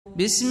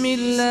بسم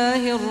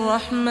الله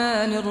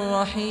الرحمن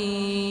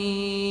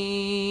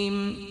الرحيم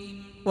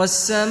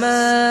والسماء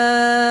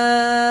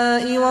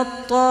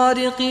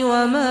والطارق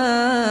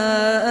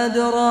وما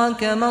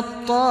أدراك ما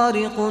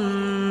الطارق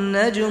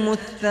النجم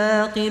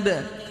الثاقب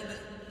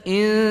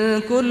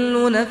إن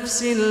كل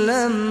نفس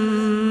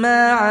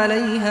لما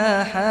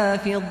عليها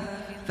حافظ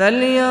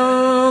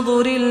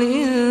فلينظر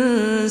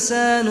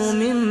الإنسان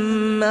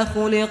مما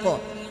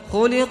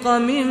خلق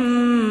من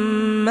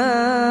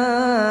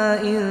ماء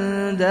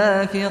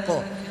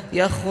دافق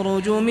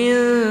يخرج من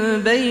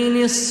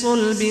بين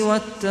الصلب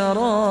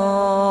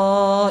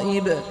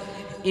والترائب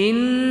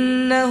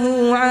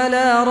إنه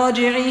على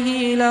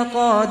رجعه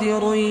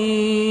لقادر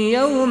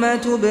يوم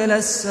تبلى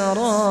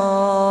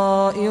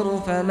السرائر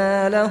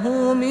فما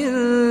له من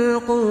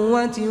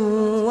قوة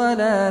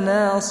ولا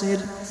ناصر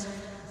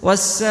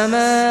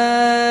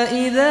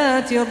والسماء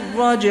ذات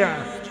الرجع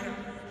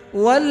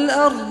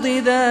والأرض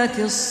ذات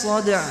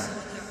الصدع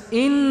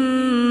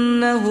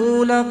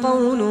إنه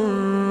لقول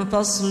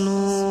فصل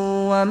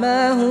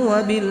وما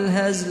هو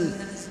بالهزل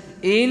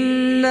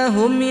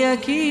إنهم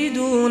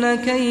يكيدون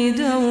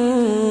كيدا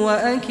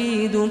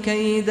وأكيد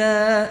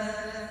كيدا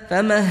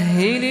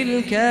فمهل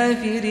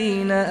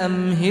الكافرين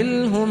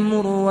أمهلهم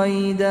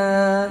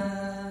رويدا